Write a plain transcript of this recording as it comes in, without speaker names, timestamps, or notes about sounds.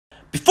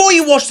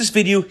Before you watch this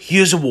video,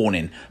 here's a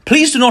warning.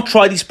 Please do not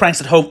try these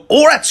pranks at home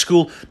or at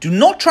school. Do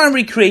not try and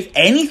recreate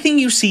anything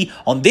you see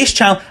on this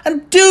channel,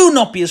 and do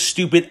not be as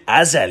stupid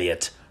as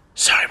Elliot.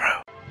 Sorry,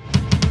 bro.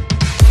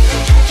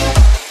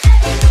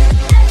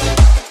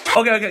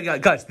 Okay,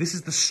 guys, this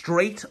is the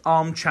straight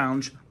arm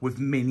challenge with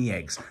mini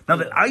eggs. Now,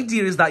 the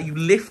idea is that you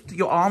lift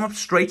your arm up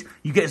straight,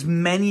 you get as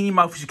many in your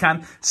mouth as you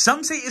can.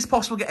 Some say it's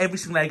possible to get every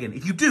single egg in.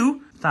 If you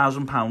do,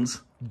 £1,000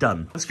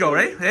 done. Let's go,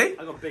 ready? Hey?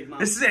 I got big mouth.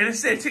 This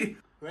is it.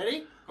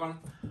 Ready? Go on.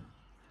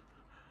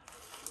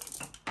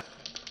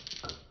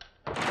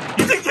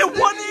 You didn't get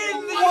one in!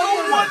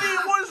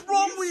 What is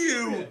wrong with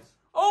you?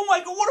 Oh my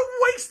god, what a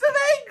waste of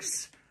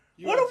eggs!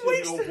 What a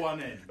waste! One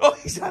in. Oh,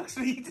 he's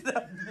actually eaten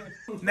that.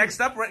 Next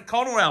up, right,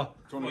 Cornwell.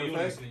 Do you want to go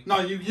first? No,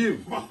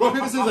 you. Rock,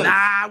 paper, scissors.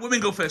 Nah, women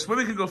go first.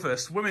 Women can go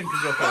first. Women can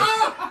go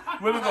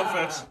first. Women go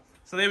first.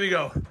 So there we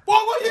go.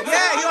 What are you doing?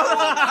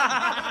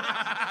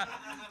 Yeah,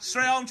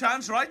 straight arm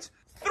challenge, right?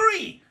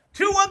 3,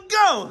 2, 1,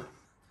 go!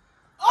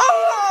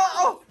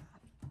 Oh!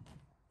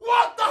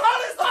 What the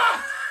hell is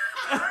that?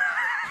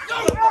 No!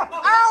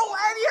 Ow,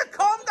 Elliot,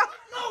 calm down!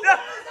 No,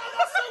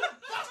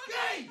 that's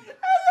gay!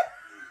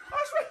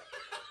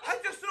 I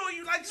just thought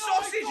you like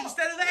sausage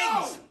instead of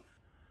eggs.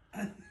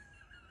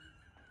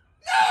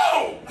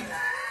 No!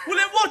 Well,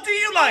 then what do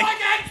you like?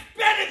 Like Eggs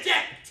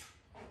Benedict!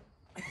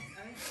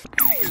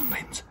 Make some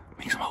fins.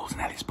 Make some holes in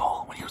Ellie's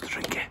ball when he goes to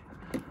drink it.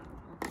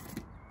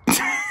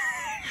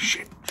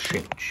 Shit.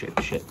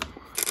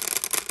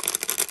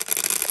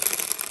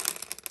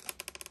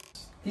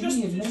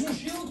 Just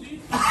chill, dude.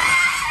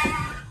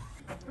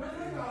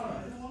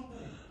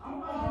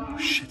 Oh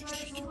shit, it's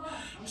leaking.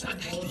 It's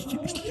actually leaking.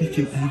 It's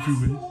leaking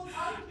everywhere.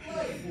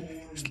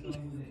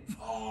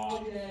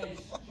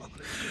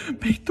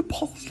 Mate, the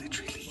ball's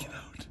literally leaking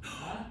out.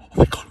 Oh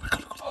my god, look at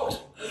the water.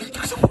 Look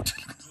at the water.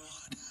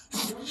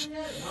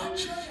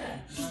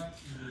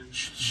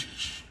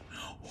 Shh.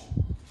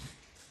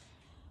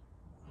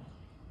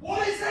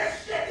 What is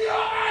this shit you on?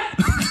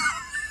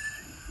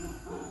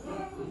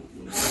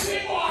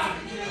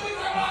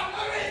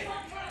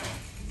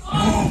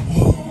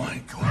 Oh my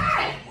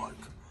god.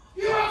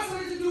 You have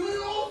something to do with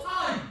it all the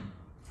time.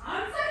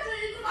 I'm What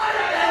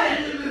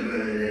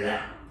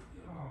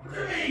do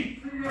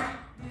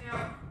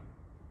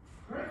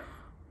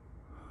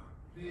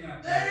you mean?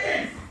 There it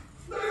is!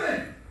 Look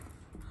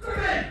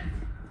at it!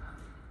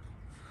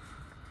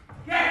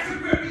 Get to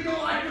grip, you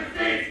don't like the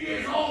 30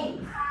 years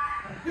old!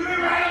 You're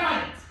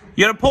irrelevant!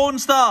 You're a porn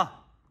star.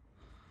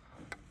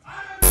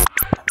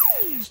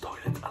 His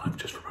toilet, and I've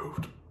just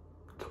removed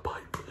the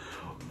pipe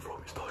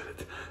from his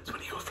toilet. So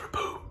when he goes for a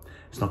poo,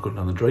 it's not going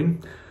down the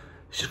drain.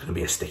 It's just going to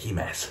be a sticky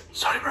mess.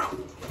 Sorry, bro.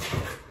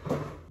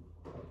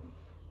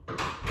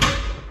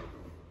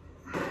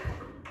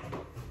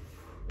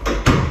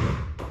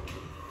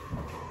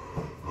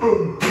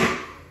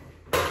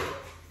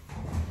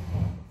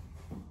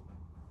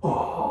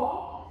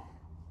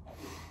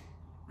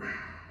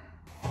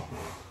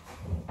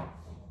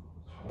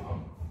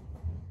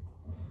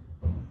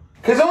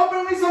 Can someone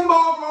bring me some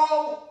bog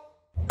roll?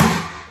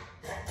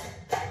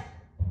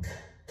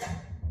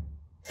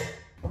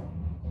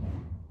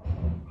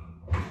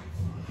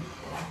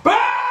 Ben!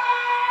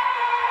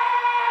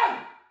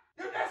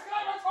 You just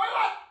got my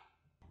toilet!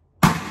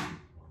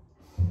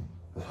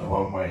 That's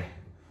one way.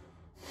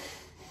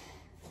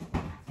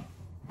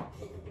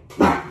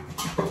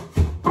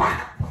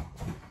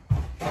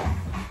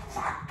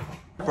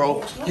 Bro,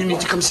 you need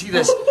to come see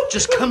this.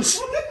 Just come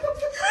see.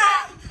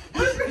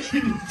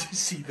 You need to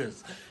see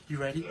this. You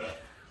ready?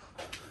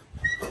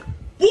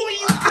 What are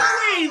you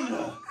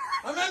doing?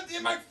 I'm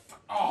emptying my...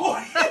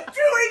 What are you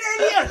doing,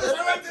 Elliot?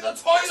 I'm emptying the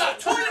toilet!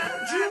 Toilet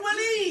from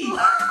Jubilee.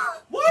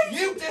 What?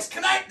 You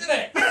disconnected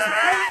it!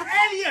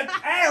 Elliot,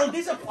 Al,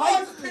 there's a Oh,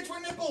 pipe. it's a picture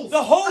of nipples!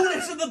 The hole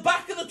is at the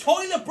back of the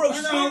toilet, bro.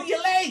 Stop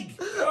your leg.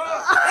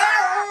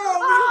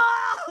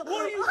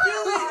 What are you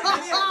doing,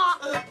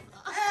 Elliot?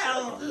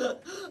 Al.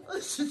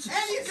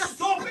 Elliot,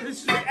 stop it.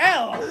 This is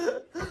Al.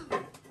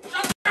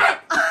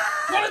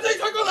 What did they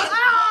talk about that?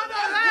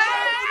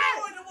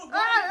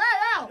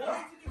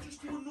 Just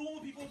do what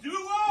normal people do.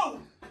 Oh!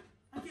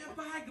 And get a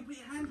bag and put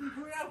your hand and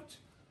pour it out.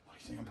 Oh,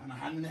 you think I'm putting a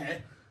hand in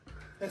there?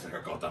 There's like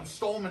a goddamn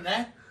storm in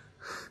there.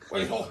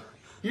 Wait,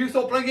 you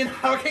thought blinking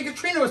Hurricane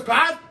Katrina was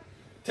bad?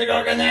 Take a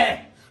look in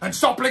there and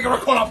stop blinking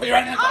recording up here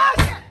anything.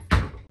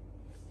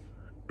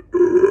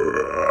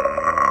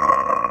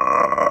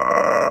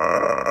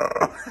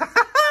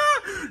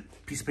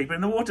 Piece of paper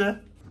in the water.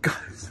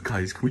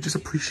 Guys, can we just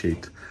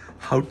appreciate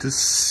how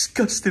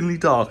disgustingly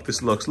dark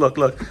this looks? Look.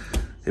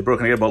 Hey, bro,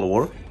 can I get a bottle of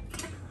water?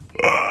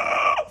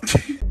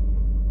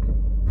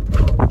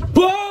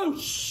 Oh,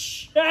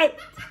 shit!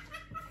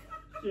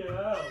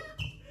 Yeah.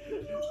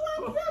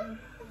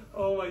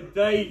 Oh my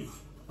days.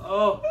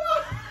 Oh.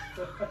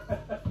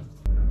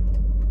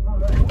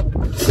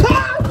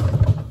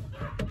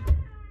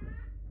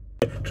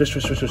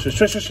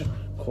 Trish.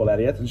 Call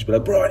Elliot and she'll be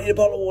like, bro, I need a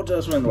bottle of water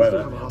or something.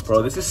 Whatever.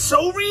 Bro, this is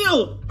so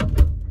real!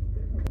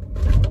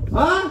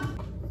 Huh?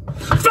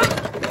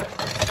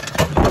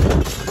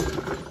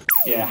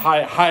 Yeah,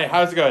 hi,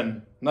 how's it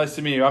going? Nice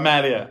to meet you. I'm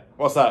Elliot.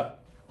 What's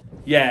up?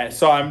 Yeah,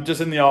 so I'm just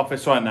in the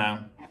office right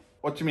now.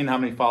 What do you mean, how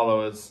many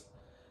followers?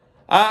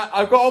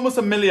 I've got almost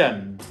 1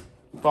 million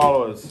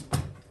followers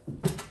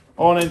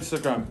on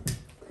Instagram.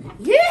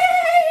 Yay!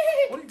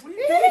 What are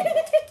you doing?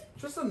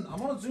 Tristan,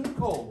 I'm on a Zoom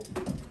call.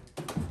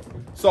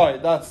 Sorry,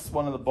 that's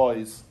one of the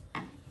boys.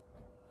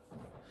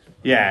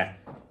 Yeah,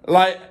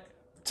 like,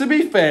 to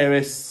be fair,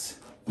 it's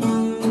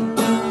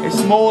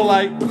more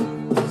like,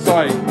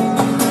 sorry.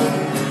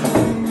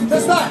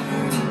 Tristan!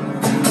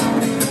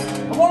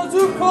 I'm on a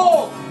Zoom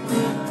call!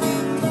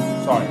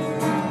 Sorry.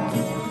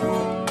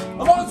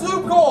 I'm on a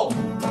Zoom call!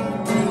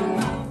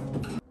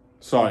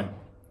 Sorry.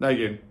 Thank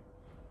you.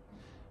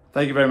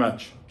 Thank you very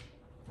much.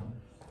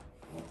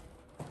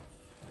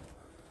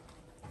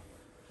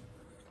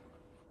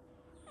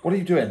 What are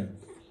you doing?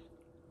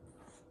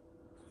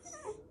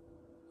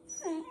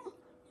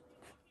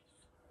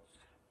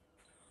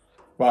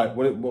 Right,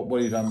 what are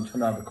you doing? I'm trying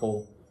to have a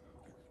call.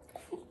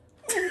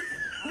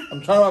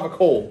 I'm trying to have a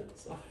call.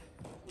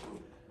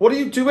 What are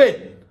you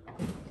doing?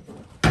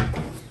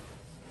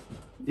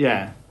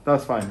 Yeah,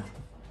 that's fine.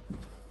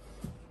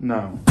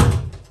 No.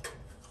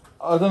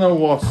 I don't know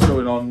what's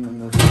going on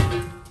in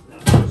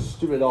this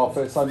stupid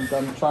office. I'm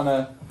trying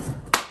to...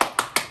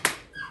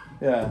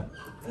 Yeah.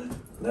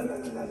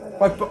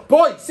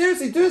 Boy,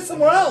 seriously, do it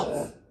somewhere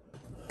else.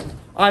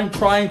 I'm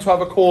trying to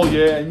have a call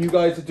here and you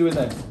guys are doing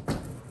this.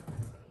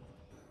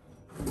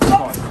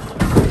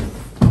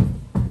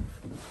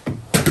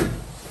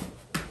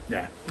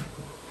 Yeah.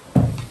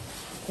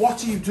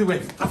 What are you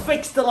doing? I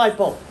fixed the light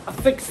bulb. I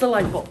fixed the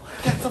light bulb.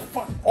 Get the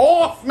fuck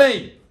off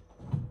me!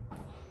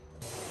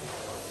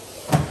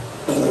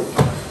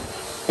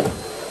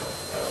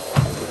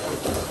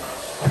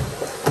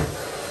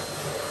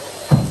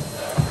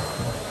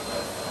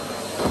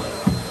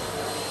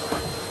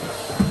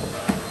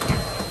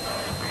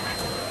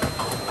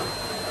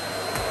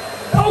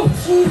 Oh,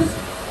 Jesus!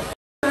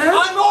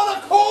 I'm on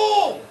a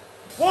call!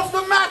 What's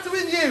the matter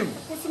with you?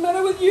 What's the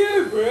matter with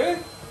you, bro?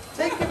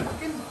 Take your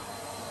fucking...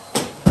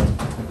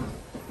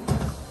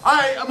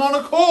 I am on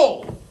a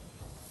call!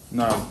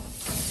 No.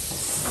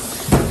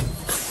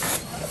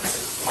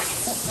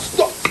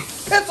 Stop!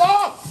 Piss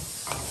off!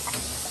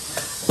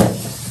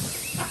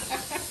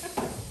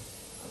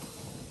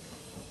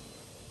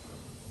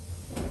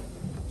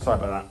 Sorry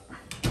about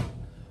that.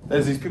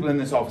 There's these people in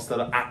this office that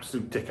are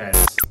absolute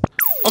dickheads.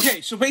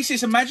 Okay, so basically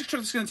it's a magic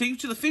trick that's going to take you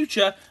to the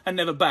future and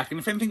never back. And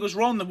if anything goes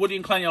wrong, then Woody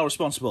and Klein are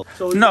responsible.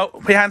 So no,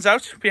 put your hands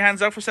out. Put your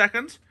hands out for a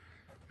second.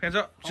 Hands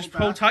up. Just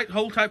hold tight.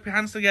 Hold tight. Put your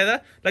hands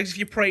together. Like as if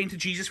you're praying to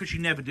Jesus, which you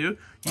never do.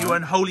 You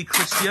unholy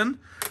Christian.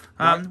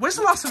 When's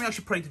the last time you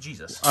actually prayed to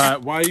Jesus?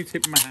 Why are you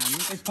tipping my hand?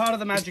 It's part of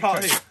the magic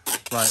part trick.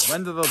 Right,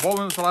 what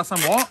was the last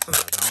time what?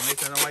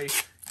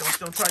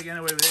 Don't try to get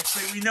away with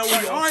it. We know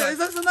what you're Alright, is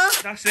this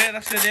enough? That's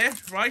it there.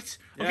 Right?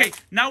 Yeah. Okay,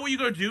 now what you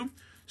got to do,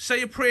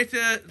 say a prayer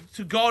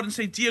to God and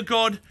say, Dear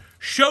God,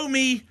 show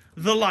me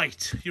the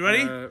light. You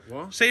ready?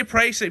 What? Say a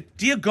prayer, say,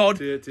 Dear God,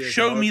 Dear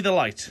show God, me the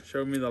light.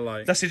 Show me the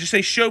light. That's it, just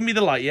say, show me the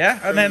light, yeah?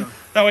 And then,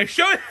 that way,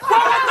 show it. Oh,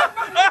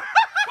 shit!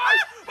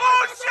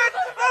 Oh, shit!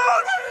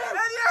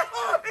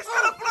 Elliot! It's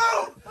gonna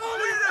blow!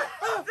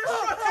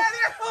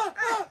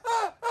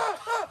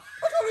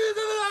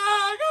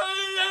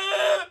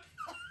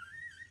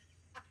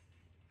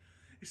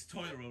 It's a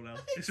toilet roll now.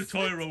 It's a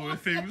toilet roll with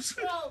fuse. It's a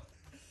toilet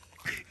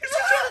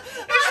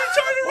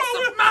roll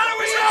with...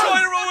 It's a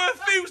toilet roll with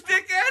fuse,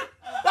 dickhead!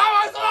 That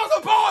was a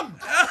bomb!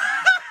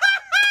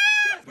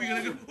 We're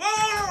gonna go...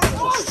 Whoa!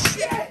 Oh,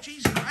 shit!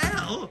 Jesus,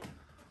 hell!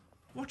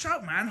 Watch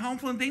out, man.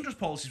 Harmful and dangerous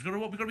policies. We've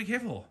got to be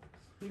careful.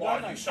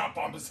 Why do you shot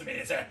bombs to me,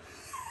 is it?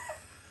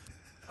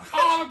 I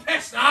can't have a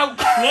piss now!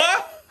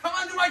 What? Come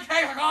on, do my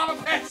cake, I can't have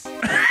a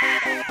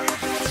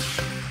piss!